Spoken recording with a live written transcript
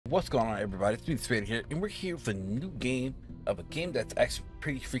What's going on, everybody? It's me, DisBearity here, and we're here with a new game of a game that's actually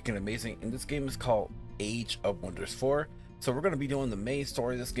pretty freaking amazing. And this game is called Age of Wonders 4. So we're going to be doing the main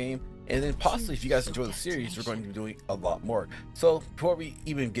story of this game, and then possibly, if you guys enjoy the series, we're going to be doing a lot more. So before we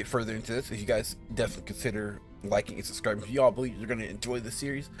even get further into this, if you guys definitely consider liking and subscribing, if you all believe you're going to enjoy the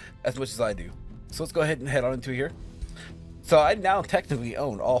series as much as I do. So let's go ahead and head on into here. So I now technically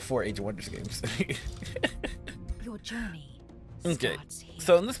own all 4 Age of Wonders games. Your journey. Okay,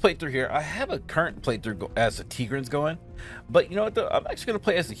 so in this playthrough here, I have a current playthrough as the Tigrans going, but you know what though, I'm actually going to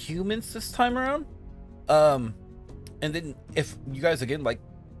play as the humans this time around. And then if you guys again like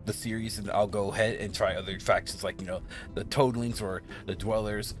the series, then I'll go ahead and try other factions like, you know, the Toadlings or the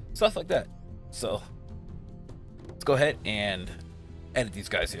Dwellers, stuff like that. So let's go ahead and edit these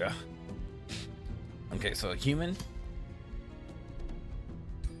guys here. Okay, so human.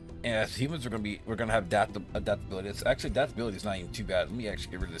 And as humans, we're gonna have adaptability. It's actually, adaptability is not even too bad. Let me actually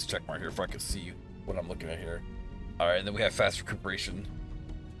get rid of this check mark here if I can see what I'm looking at here. All right, and then we have fast recuperation.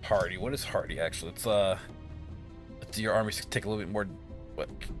 Hardy. What is hardy actually? It's your army take a little bit more. What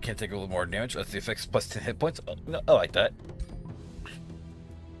can take a little more damage? That's the effects plus 10 hit points. Oh, no, I like that.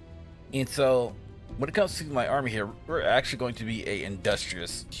 And so when it comes to my army here, we're actually going to be a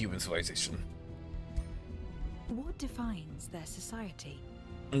industrious human civilization. What defines their society?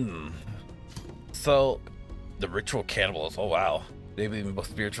 So the ritual cannibals, oh wow, they believe in both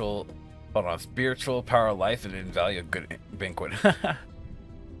spiritual power of life and in value of good banquet.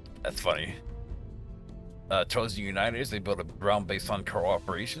 That's funny. Chosen Uniters, they build a realm based on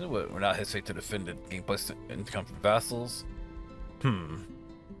cooperation. We're not hesitate to defend it, gain plus income from vassals.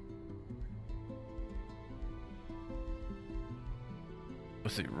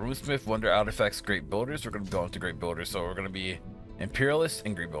 Let's see, Runesmith, Wonder Artifacts, Great Builders. We're gonna go into Great Builders, so we're gonna be Imperialists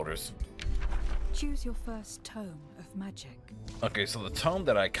and Great Builders. Choose your first tome of magic. Okay, so the tome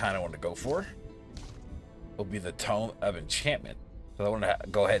that I kind of want to go for will be the Tome of Enchantment. So I want to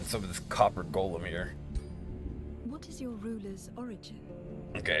go ahead and summon this copper golem here. What is your ruler's origin?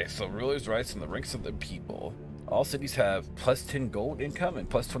 Okay, so rulers rise from the ranks of the people. All cities have plus 10 gold income and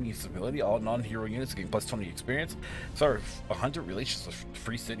plus 20 stability. All non-hero units gain plus 20 experience. So 100 relations with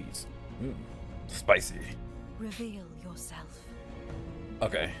free cities. Spicy. Reveal yourself.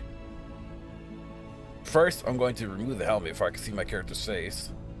 Okay. First, I'm going to remove the helmet before I can see my character's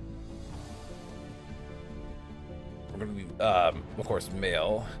face. We're going to be, of course,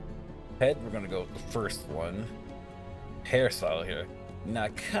 male. Head, we're going to go with the first one. Hairstyle here. Now, I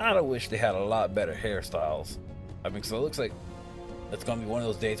kind of wish they had a lot better hairstyles. I mean, so it looks like it's going to be one of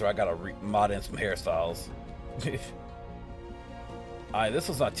those days where I got to mod in some hairstyles. Alright, this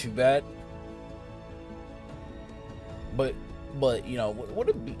was not too bad. But you know, would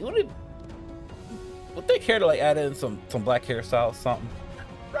they care to like add in some black hairstyles, something?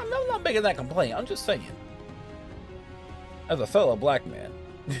 I'm not making that complaint. I'm just saying, as a fellow black man,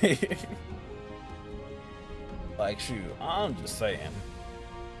 like, shoot, I'm just saying.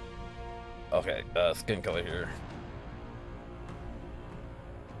 Okay, skin color here.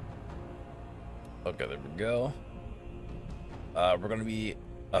 Okay, there we go. We're gonna be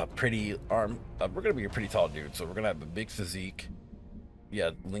a pretty we're gonna be a pretty tall dude, so we're gonna have a big physique.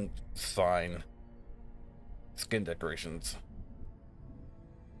 Yeah, link fine. Skin decorations.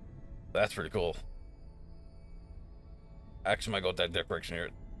 That's pretty cool. Actually, might go with that decoration here.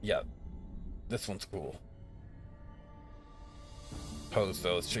 Yeah, this one's cool. Pose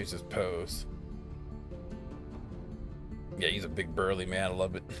though, let's change his pose. Yeah, he's a big burly man, I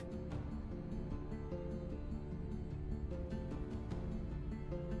love it.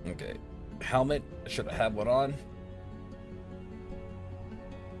 Okay, helmet, should I have one on?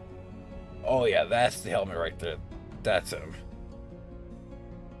 Oh yeah, that's the helmet right there. That's him.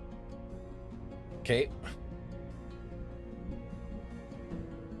 Cape.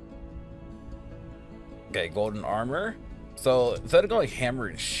 Okay, golden armor. So instead of going hammer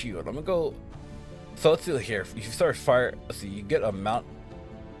and shield, I'm gonna go. So let's see here. If you start fire, let's see, you get a mount.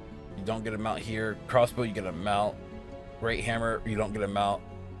 You don't get a mount here. Crossbow, you get a mount. Great hammer, you don't get a mount.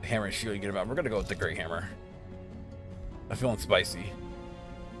 Hammer and shield, you get a mount. We're gonna go with the great hammer. I'm feeling spicy.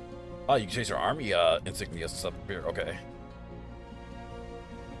 Oh, you can change your army insignia stuff up here. Okay.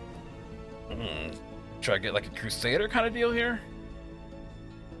 Try to get like a crusader kind of deal here.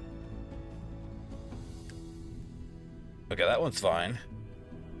 Okay, that one's fine.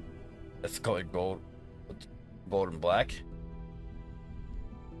 Let's call it gold and black.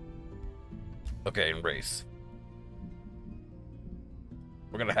 Okay, and race.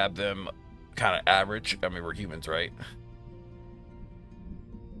 We're gonna have them kind of average. I mean, we're humans, right?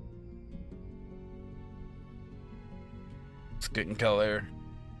 Skin color.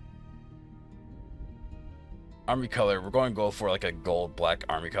 army color, we're going to go for like a gold black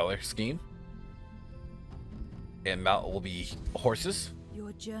army color scheme. And mount will be horses.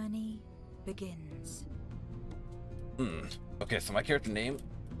 Your journey begins. Okay, so my character name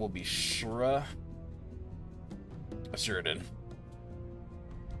will be Shuradin.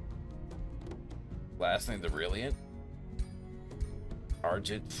 Last name, the Brilliant.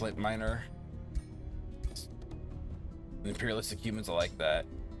 Argent, Flint Miner. Imperialistic humans, I like that.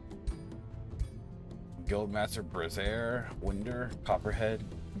 Guildmaster, Brazier, Winder, Copperhead,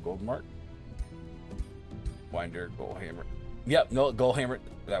 Goldmark. Winder, GoldHammer. Yep, no, GoldHammer,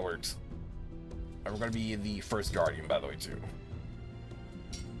 that works. And we're gonna be the first Guardian, by the way, too.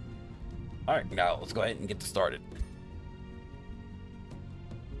 Alright, now let's go ahead and get this started.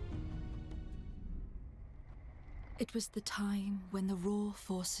 It was the time when the raw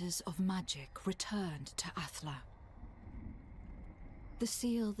forces of magic returned to Athla. The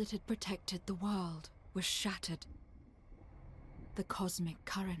seal that had protected the world was shattered. The cosmic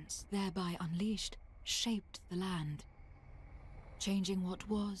currents, thereby unleashed, shaped the land, changing what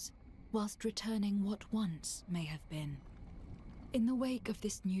was, whilst returning what once may have been. In the wake of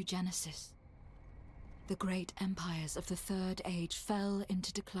this new genesis, the great empires of the Third Age fell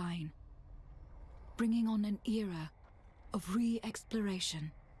into decline, bringing on an era of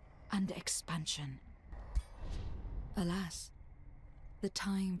re-exploration and expansion. Alas, the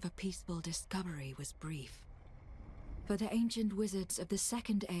time for peaceful discovery was brief, for the ancient wizards of the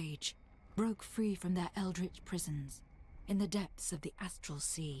Second Age broke free from their eldritch prisons in the depths of the astral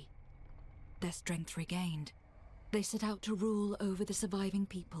sea. Their strength regained, they set out to rule over the surviving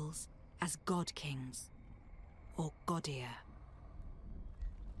peoples as God Kings, or Godir.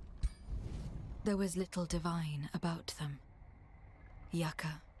 There was little divine about them.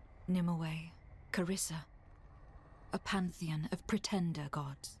 Yaka, Nimue, Carissa, a pantheon of pretender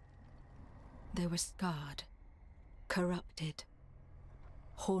gods. They were scarred, corrupted,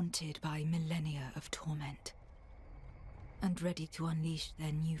 haunted by millennia of torment, and ready to unleash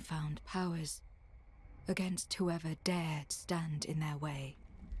their newfound powers against whoever dared stand in their way.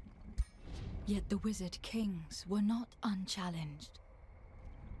 Yet the wizard kings were not unchallenged.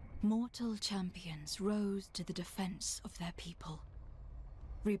 Mortal champions rose to the defense of their people,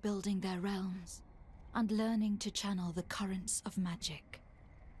 rebuilding their realms and learning to channel the currents of magic.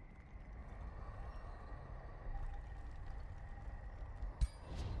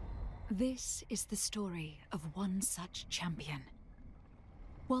 This is the story of one such champion.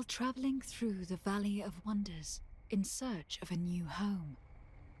 While traveling through the Valley of Wonders in search of a new home,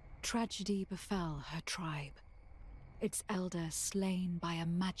 tragedy befell her tribe, its elder slain by a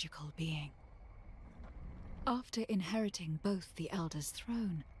magical being. After inheriting both the elder's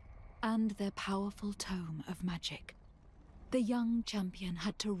throne and their powerful tome of magic, the young champion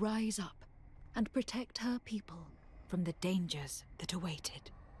had to rise up and protect her people from the dangers that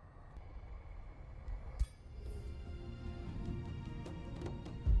awaited.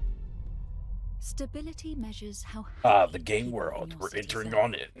 Stability measures how The game world. We're entering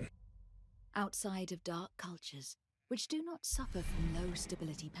on it. Outside of dark cultures, which do not suffer from low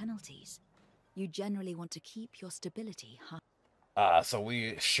stability penalties, you generally want to keep your stability high. So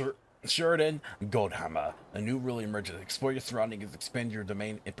we Shuradin, GoldHammer. A new rule emerges. Explore your surroundings, expand your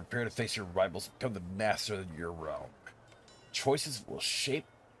domain, and prepare to face your rivals. Become the master of your realm. Choices will shape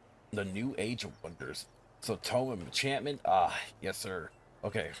the new age of wonders. So tome of enchantment. Yes sir.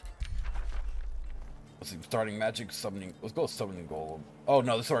 Okay. Let's see. Starting magic, summoning. Let's go summoning golem. Oh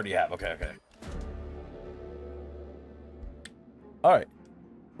no, this already have. Okay. All right.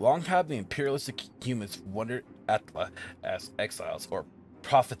 Long have the imperialistic humans wondered Atla as exiles or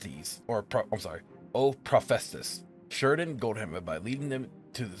prophecies, or prophetess. Shuradin, GoldHammer, by leading them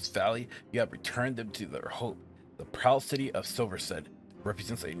to this valley, you have returned them to their hope. The proud city of Silverstead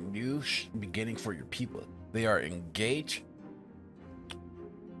represents a new beginning for your people. They are engaged.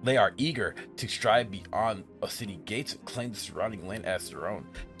 They are eager to strive beyond a city gates and claim the surrounding land as their own.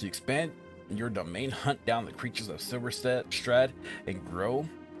 To expand your domain, hunt down the creatures of Silverstead, and grow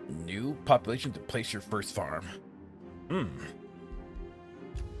new population to place your first farm.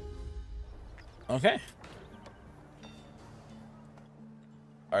 Okay.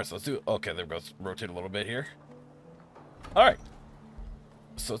 Alright, so let's do... Okay, there goes. Rotate a little bit here. Alright.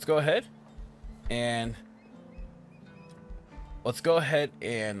 So let's go ahead and... Let's go ahead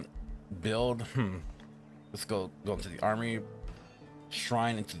and build... Let's go into the army.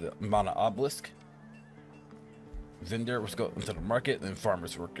 Shrine into the Mana Obelisk. Vendor, let's go into the market, then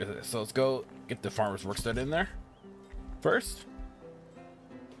farmers work. So let's go get the farmers workstead in there first.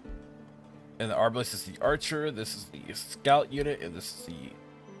 And the Obelisk is the archer, this is the scout unit, and this is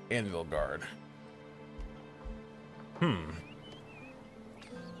the anvil guard.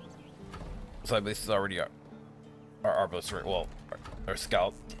 So this is already our arbalist, right? Well, our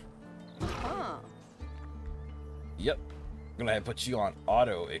scout. Huh. Yep. I'm gonna put you on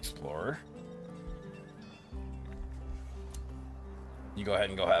auto explorer. You go ahead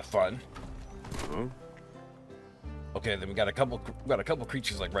and go have fun. Okay, then we got a couple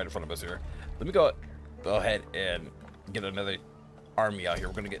creatures like right in front of us here. Let me go ahead and get another army out here.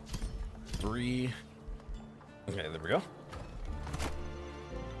 We're gonna get 3. Okay, there we go.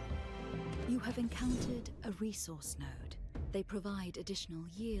 You have encountered a resource node. They provide additional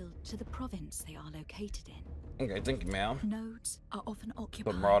yield to the province they are located in. Okay, thank you, ma'am. Nodes are often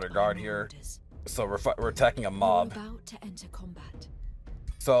occupied Marauder by guard here. marauders. So we're attacking a mob. You're about to enter combat.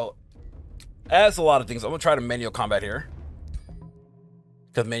 So, as a lot of things, I'm gonna try to manual combat here,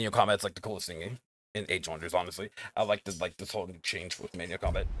 because manual combat's like the coolest thing in Age of Wonders. Honestly, I like this whole new change with manual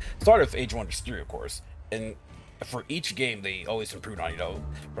combat. Started with Age of Wonders 3, of course, and for each game they always improved on. You know,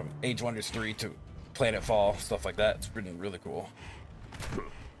 from Age of Wonders 3 to Planetfall, stuff like that. It's been really cool.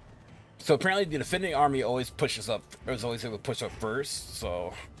 So apparently, the defending army always pushes up. Was always able to push up first.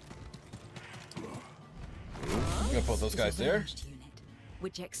 So I'm gonna put those guys there.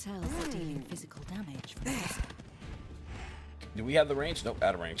 Which excels at dealing physical damage from prison. Do we have the range? Nope,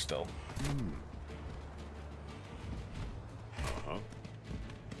 out of range still.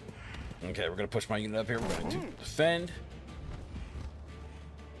 Okay, we're gonna push my unit up here. We're gonna defend.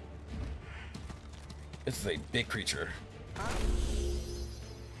 This is a big creature.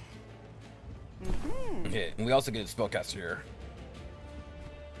 Okay, and we also get a spellcaster here.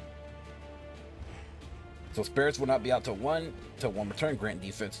 So spirits will not be out till one return. Grant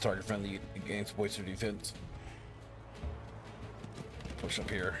defense. Target friendly against boister defense. Push up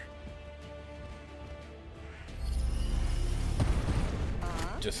here.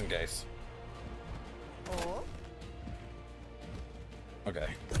 Just in case. Okay.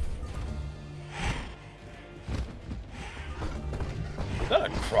 Is that a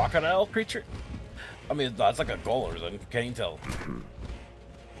crocodile creature? I mean, that's like a golem, then. Can't you tell?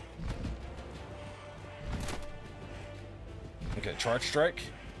 Okay, charge strike.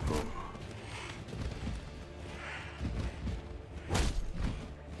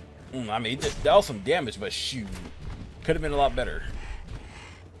 I mean, that was some damage, but shoot, could have been a lot better.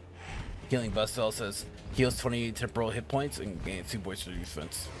 Healing Bust Cell says heals 20 temporal hit points and gains 2 boister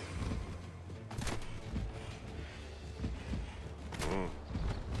defense.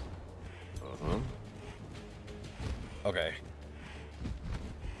 Okay.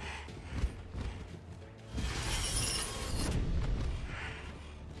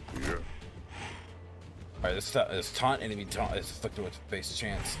 Alright, this taunt enemy taunt is afflicted with base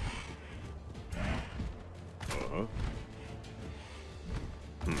chance.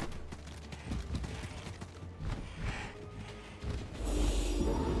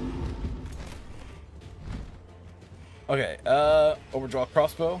 Okay, overdraw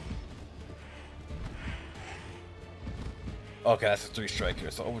crossbow. Okay, that's a 3 strike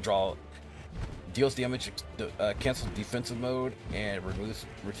here. So overdraw deals damage, cancels defensive mode, and removes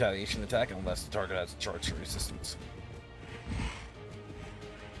retaliation attack unless the target has charge resistance.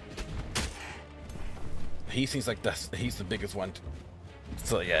 He seems like he's the biggest one.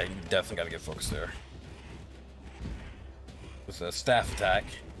 So yeah, you definitely got to get focused there. It's a staff attack.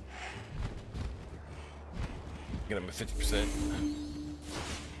 Get him at 50%.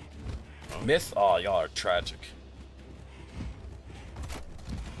 Miss? Oh, y'all are tragic.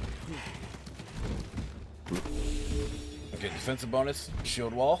 Okay, defensive bonus,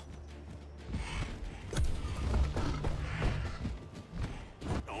 shield wall.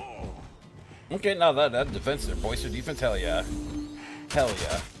 Okay, now that defense there, boister defense, hell yeah. Hell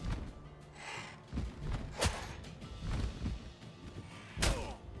yeah.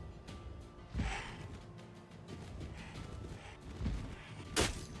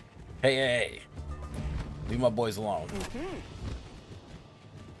 Hey, hey, leave my boys alone.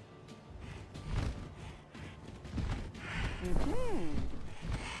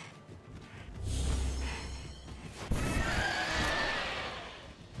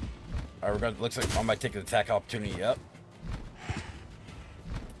 Alright, we're gonna, looks like I might take an attack opportunity, yep.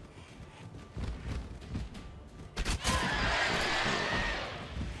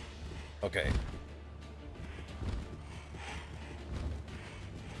 Okay.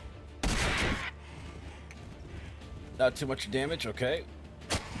 Not too much damage, okay.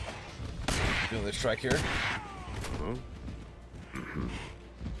 Do another strike here.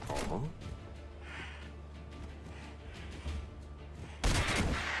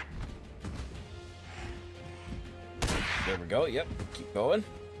 There we go, yep, keep going.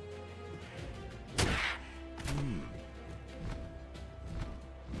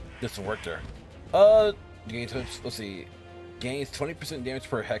 This will work there. Gains, let's see. Gains 20% damage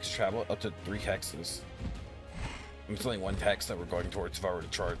per hex travel up to 3 hexes. It's only 1 hex that we're going towards if I were to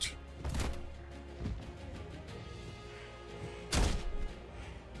charge.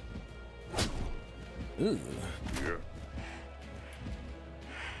 Ooh. Yeah.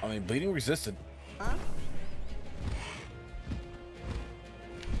 I mean, bleeding resistant. Huh?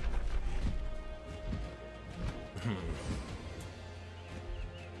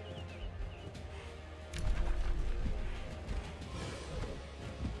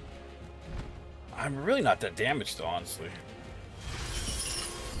 I'm really not that damaged, though, honestly.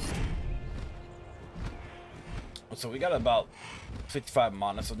 So we got about 55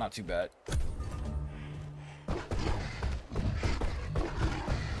 mana, so not too bad.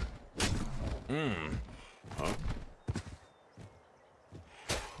 Huh?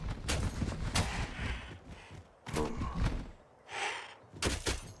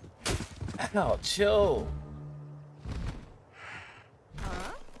 Ow, chill.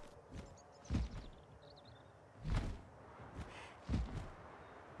 Huh?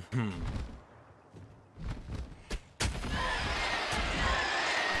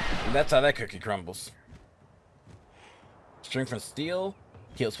 And that's how that cookie crumbles. Strength from steel.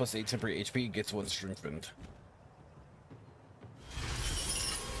 Heals plus 8 temporary HP. Gets 1 strengthened.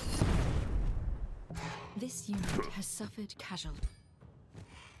 This unit has suffered casualties.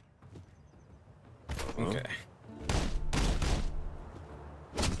 Okay.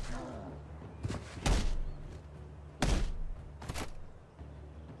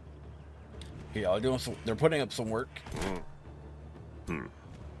 Yeah, y'all doing some, they're putting up some work.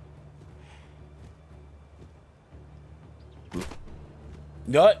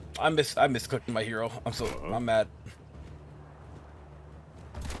 You know what? I misclicked my hero. I'm mad.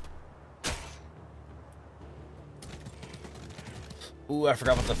 Ooh, I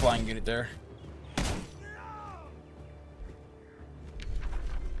forgot about the flying unit there.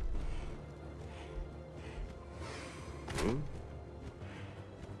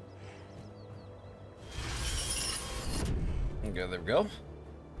 Okay, there we go.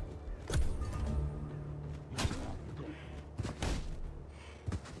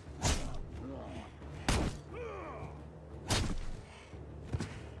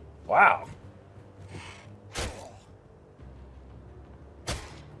 Wow.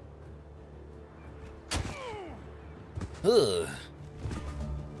 Ugh.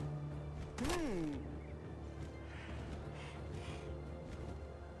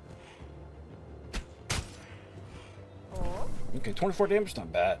 Oh? Okay, 24 damage,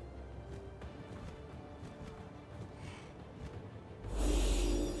 not bad.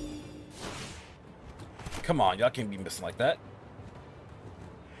 Come on, y'all can't be missing like that.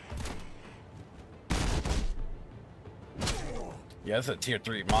 Yeah, that's a tier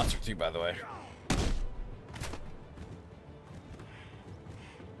 3 monster too, by the way.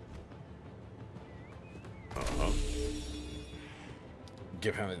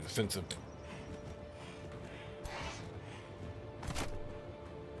 Give him a defensive.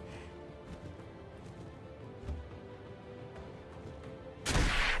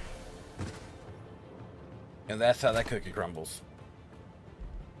 And that's how that cookie crumbles.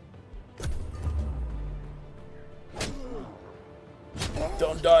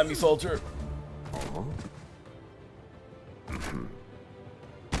 Don't die, me soldier.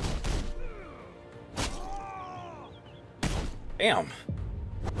 Damn.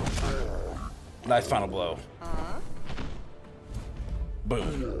 Nice final blow.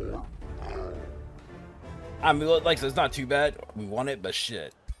 Boom. I mean, like I said, it's not too bad. We won it, but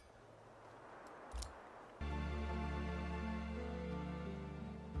shit.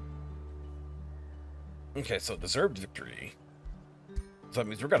 Okay, so deserved victory. So that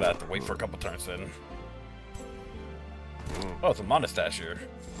means we're gonna have to wait for a couple turns then. Oh, it's a mana stash here.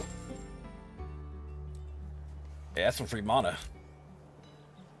 Yeah, that's some free mana.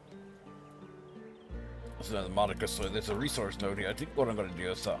 That's another mana crystal. There's a resource node here. I think what I'm gonna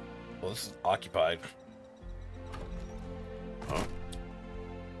do is, well, this is occupied. Huh?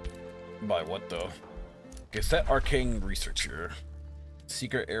 By what though? Okay, set arcane research here.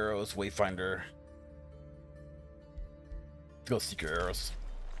 Secret arrows, wayfinder. Let's go secret arrows.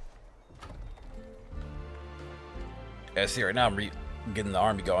 Yeah, see right now I'm getting the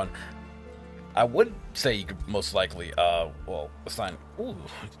army going. I would say you could most likely, well, assign,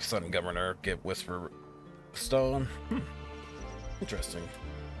 Sun Governor, get Whisper Stone. Interesting.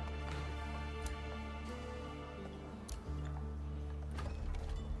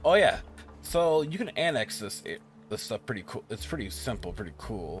 Oh yeah, so you can annex this stuff pretty cool. It's pretty simple, pretty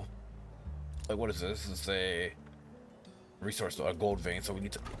cool. Like what is this? This is a resource, a gold vein. So we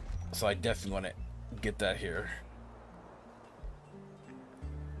need to So I definitely want to get that here.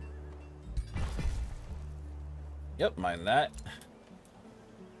 Yep, mind that.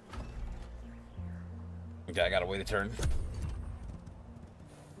 Okay, I gotta wait a turn.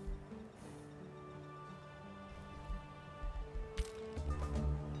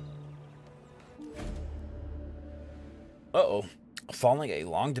 Uh-oh. Following a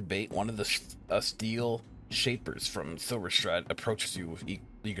long debate, one of the steel shapers from Silverstrad approaches you with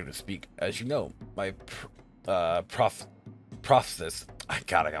eager to speak. As you know, my prophecies.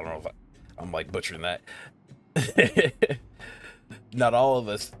 God, I don't know if I'm like butchering that. Not all of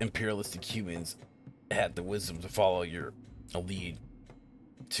us imperialistic humans had the wisdom to follow your lead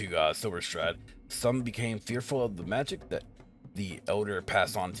to Silverstrad. Some became fearful of the magic that the elder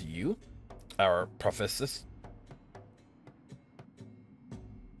passed on to you, our prophecies.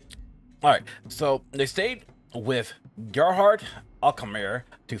 Alright, so they stayed with Gerhard Alchemir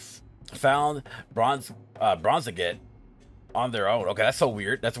to found Bronzegate on their own. Okay, that's so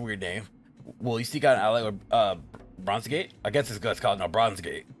weird. That's a weird name. Well, you see, got an ally with Bronzegate? I guess it's called no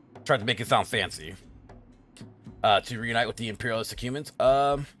Bronzegate. Tried to make it sound fancy. To reunite with the imperialistic humans.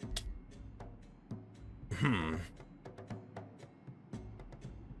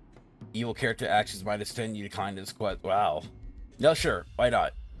 Evil character actions -10. You decline this quest. Wow. No, sure. Why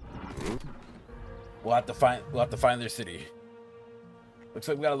not? We'll have to find their city. Looks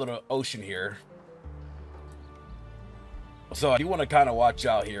like we got a little ocean here. So I do want to kind of watch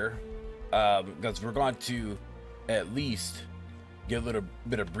out here, because we're going to at least get a little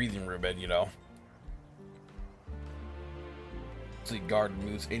bit of breathing room in, you know. So guard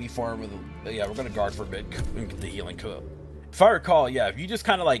moves any form of the, yeah, we're gonna guard for a bit and get the healing cup. If I recall, yeah, if you just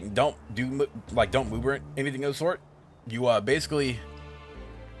kind of like don't move or anything of the sort, you basically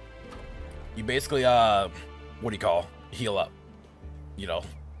what do you call, heal up, you know.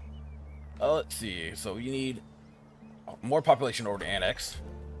 Let's see, so you need more population over to annex.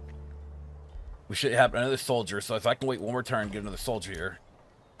 We should have another soldier, so if I can wait one more turn, get another soldier here,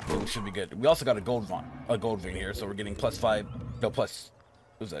 then we should be good. We also got a gold vein here, so we're getting +5, no, plus,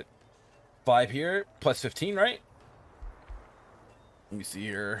 what was that, 5 here, +15, right? Let me see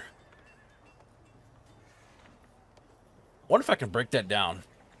here. Wonder if I can break that down.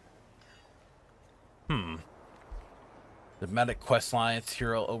 Thematic quest lines,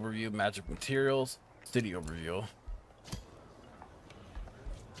 hero overview, magic materials, city overview.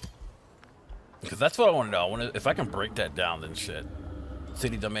 Because that's what I want to know. I want to, if I can break that down, then shit.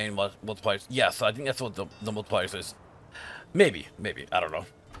 City domain multipliers. Yes, I think that's what the multipliers is. Maybe. I don't know.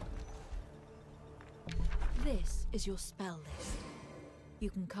 This is your spell list.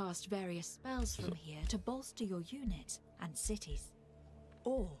 You can cast various spells from here to bolster your unit and cities,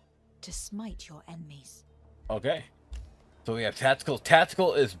 or to smite your enemies. Okay. So we have tactical.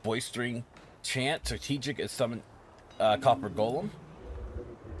 Tactical is boistering chant. Strategic is summon copper golem.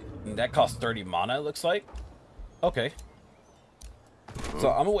 And that costs 30 mana, it looks like. Okay. So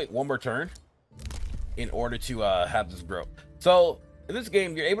I'm gonna wait one more turn in order to have this grow. So in this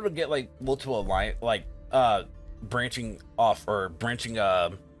game, you're able to get like multiple alliance, like branching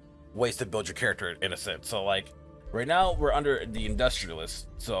ways to build your character in a sense. So like right now we're under the industrialist,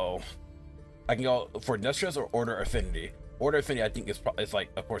 so I can go for industrialist or order affinity. Order affinity I think is like,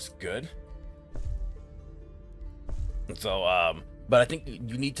 of course, good. And so but I think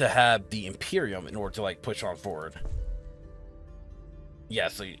you need to have the Imperium in order to like push on forward. Yeah,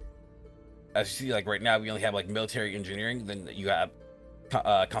 so as you see, like right now we only have like military engineering, then you have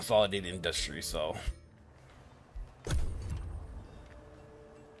consolidated industry. So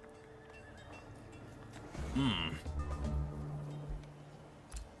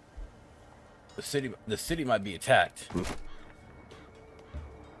the city might be attacked.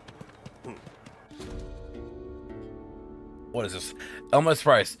 What is this? Elemental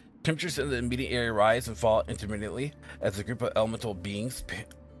price. Temperatures in the immediate area rise and fall intermittently as a group of elemental beings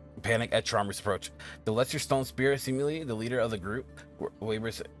panic at Charmer's approach. The Lesser Stone Spirit, seemingly the leader of the group,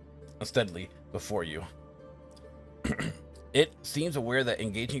 wavers steadily before you. It seems aware that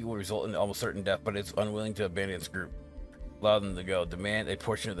engaging will result in almost certain death, but it's unwilling to abandon its group. Allow them to go. Demand a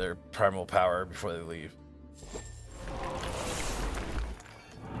portion of their primal power before they leave.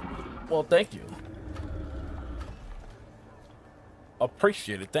 Well, thank you.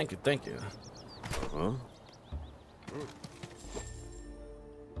 Appreciate it. Thank you. Huh?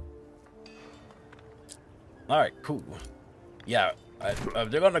 All right, cool. Yeah, if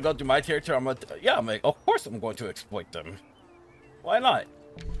they're gonna go through my territory, I'm like, of course I'm going to exploit them. Why not?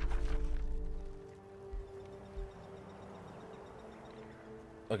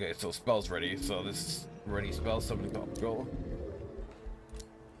 Okay, so spell's ready. So this is ready spell. Somebody go.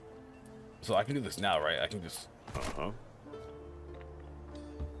 So I can do this now, right? I can just... Uh-huh.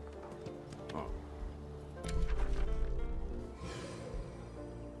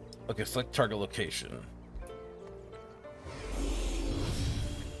 Okay, select target location.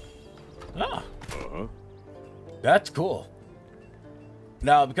 Ah. Uh-huh. That's cool.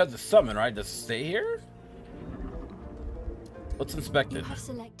 Now, because it's summon, right? Does it stay here? Let's inspect You it. have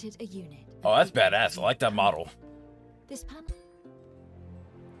selected a unit. Oh, that's badass. I like that model. This panel.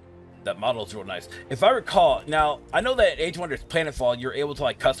 That model is real nice. If I recall, now I know that Age of Wonders Planetfall, you're able to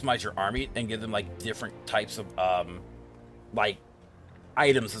like customize your army and give them like different types of like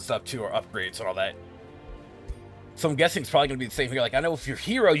items and stuff too, or upgrades and all that. So I'm guessing it's probably gonna be the same here. Like I know with your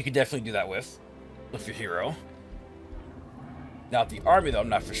hero, you could definitely do that with your hero. Now the army though, I'm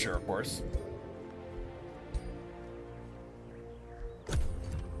not for sure, of course.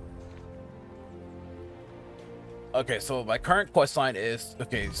 Okay, so my current quest line is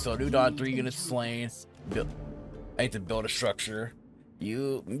okay. So New Dawn, 3 units slain. I need to build a structure.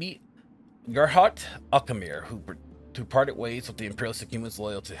 You meet Gerhardt Alchemir, who parted ways with the imperialistic humans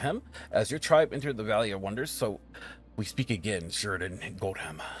loyal to him as your tribe entered the Valley of Wonders. So we speak again, Shuradin,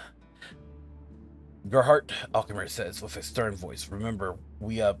 GoldHammer. Gerhardt Alchemir says with a stern voice, "Remember,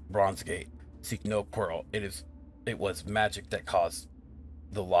 we of Bronze Gate seek no quarrel. It was magic that caused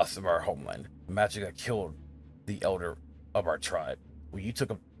the loss of our homeland. Magic that killed the elder of our tribe. When you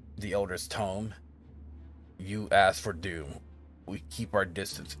took the elder's tome, you asked for doom. We keep our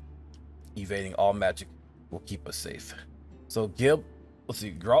distance. Evading all magic will keep us safe." So Gib, let's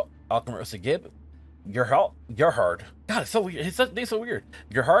see, Alchemir, let's see, Gerhard. God, it's so weird. His name's so weird.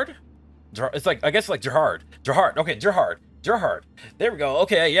 Gerhard? It's like, I guess like Gerhard. Okay, Gerhard. There we go.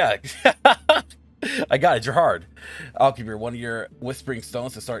 Okay, yeah. I got it, Gerhard. Alchemir, one of your whispering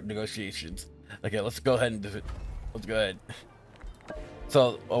stones to start negotiations. Okay, let's go ahead and do it. Let's go ahead.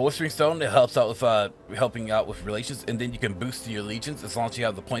 So a whispering stone, it helps out with helping out with relations, and then you can boost your allegiance as long as you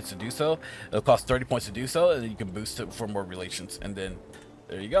have the points to do so. It'll cost 30 points to do so, and then you can boost it for more relations, and then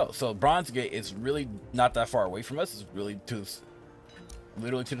there you go. So Bronze Gate is really not that far away from us. It's really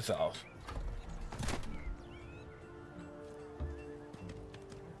literally to the south.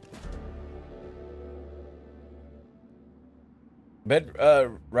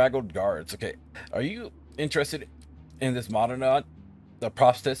 Raggled guards. Okay, are you interested in this Mononaut? The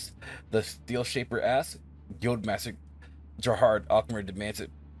prophetess, the steel shaper asks. Guildmaster Gerhard Alchemir demands it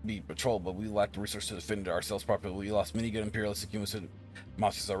be patrolled, but we lack the resources to defend ourselves properly. We lost many good imperialistic humans to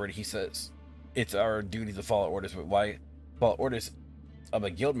monsters already. He says it's our duty to follow orders, but why follow orders of a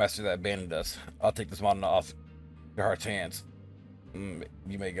guildmaster that abandoned us? I'll take this Mononaut off Gerhard's hands. You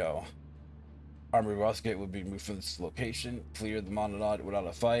may go. Armory Rossgate will be moved from this location. Clear the Mononaut without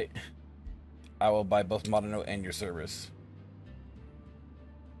a fight. I will buy both Mononaut and your service.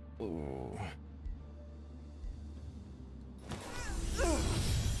 Ooh.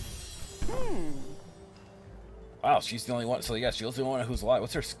 Wow, she's the only one. So yeah, she's the only one who's alive.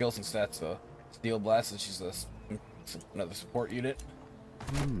 What's her skills and stats though? Steel Blast, and she's another support unit.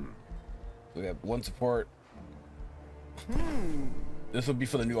 We have one support. This will be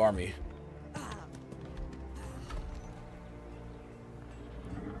for the new army.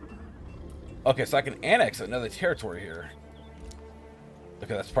 Okay, so I can annex another territory here.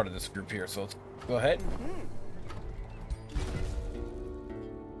 Okay, that's part of this group here, so let's go ahead.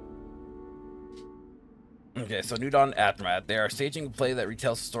 Okay, so New Dawn Aftermath. They are staging a play that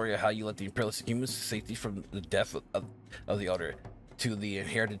retells the story of how you led the imperialistic humans to safety from the death of the Elder to the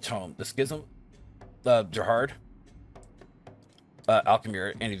inherited tome, the schism, Gerhard,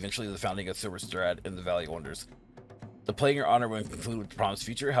 Alchemir, and eventually the founding of Silver Strad in the Valley of Wonders. The play in your honor will conclude with the promised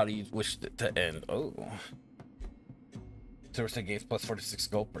future. How do you wish it to end? Oh. Silver Strad gains plus 46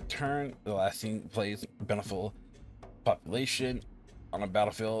 gold per turn. The last scene plays beneficial population. On a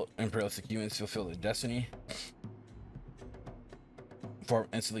battlefield, imperialistic humans fulfill their destiny. Form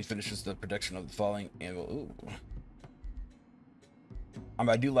instantly finishes the production of the falling anvil. Ooh.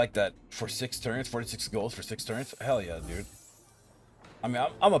 I do like that for 6 turns, 46 gold for 6 turns. Hell yeah, dude. I mean,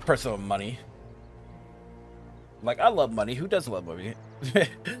 I'm a person of money. Like, I love money. Who doesn't love money? I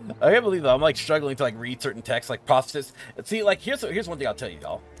can't believe that I'm like struggling to like read certain texts, like prophecies. See, like here's one thing I'll tell you,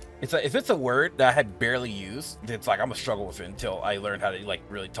 y'all. It's like, if it's a word that I had barely used, it's like I'm gonna struggle with it until I learn how to like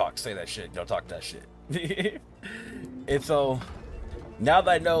really say that shit. Talk that shit. And so now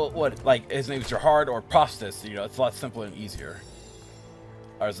that I know what like his name is Gerhard or prophetess, it's a lot simpler and easier.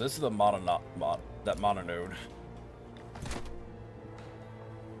 All right, so this is the mononode.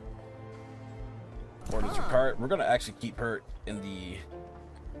 Orders your card. We're gonna actually keep her in the.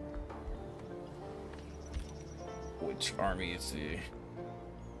 Which army is the?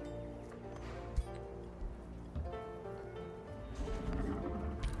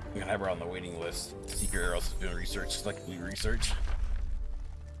 have her on the waiting list. Secret arrows has been researched, selectively research.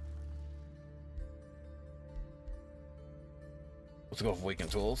 Let's go for Awaken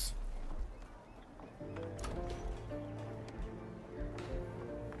Tools.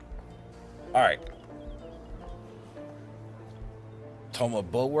 Alright. Toma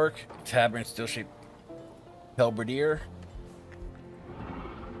Bulwark, Tavern, Steel Shape Halberdier.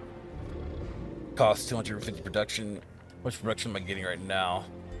 Cost 250 production. How much production am I getting right now?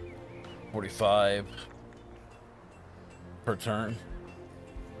 45 per turn.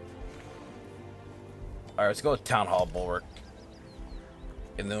 Alright, let's go with Town Hall Bulwark.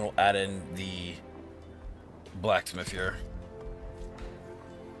 And then we'll add in the blacksmith here.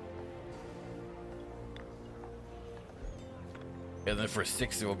 And then for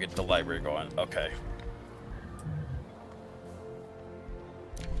 60, we'll get the library going. Okay.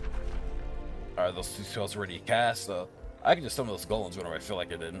 Alright, those two spells already cast, so I can just summon those golems whenever I feel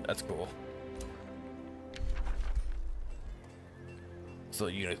like it, and that's cool. So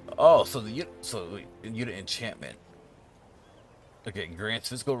unit. Oh, so the unit enchantment. Okay, grants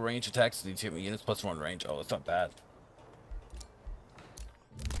physical range attacks to the enchantment units +1 range. Oh, that's not bad.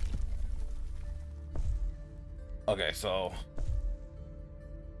 Okay, so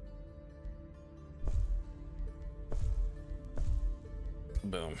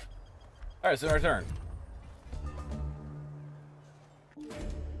boom. Alright, so our turn.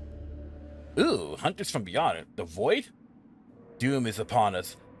 Ooh, hunters from beyond. The void? Doom is upon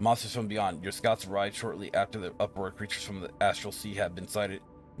us. Monsters from beyond. Your scouts arrived shortly after the uproar. Creatures from the astral sea have been sighted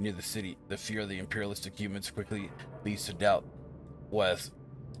near the city. The fear of the imperialistic humans quickly leads to doubt. Was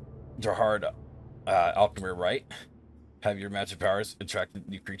Gerhard Alchemir right? Have your magic powers attracted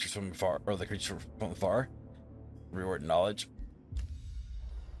new creatures from afar, or the creature from afar? Reward knowledge.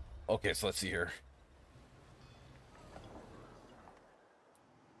 Okay, so let's see here.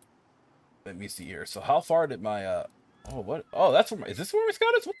 Let me see here. So how far did my oh, what? Oh, that's where my, is this where my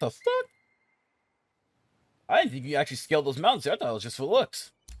scout is? What the fuck? I didn't think you actually scaled those mountains. I thought it was just for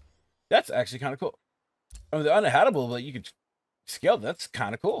looks. That's actually kind of cool. I mean, they're uninhabitable, but you could scale them. That's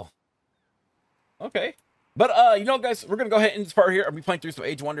kind of cool. Okay. But, you know, guys, we're going to go ahead and end this part here. I'll be playing through some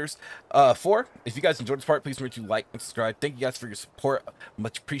Age of Wonders 4. If you guys enjoyed this part, please remember to like and subscribe. Thank you guys for your support.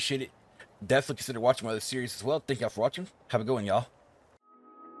 Much appreciated. Definitely consider watching my other series as well. Thank y'all for watching. Have a good one, y'all.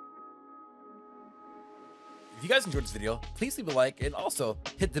 If you guys enjoyed this video, please leave a like and also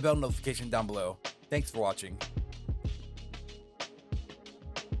hit the bell notification down below. Thanks for watching.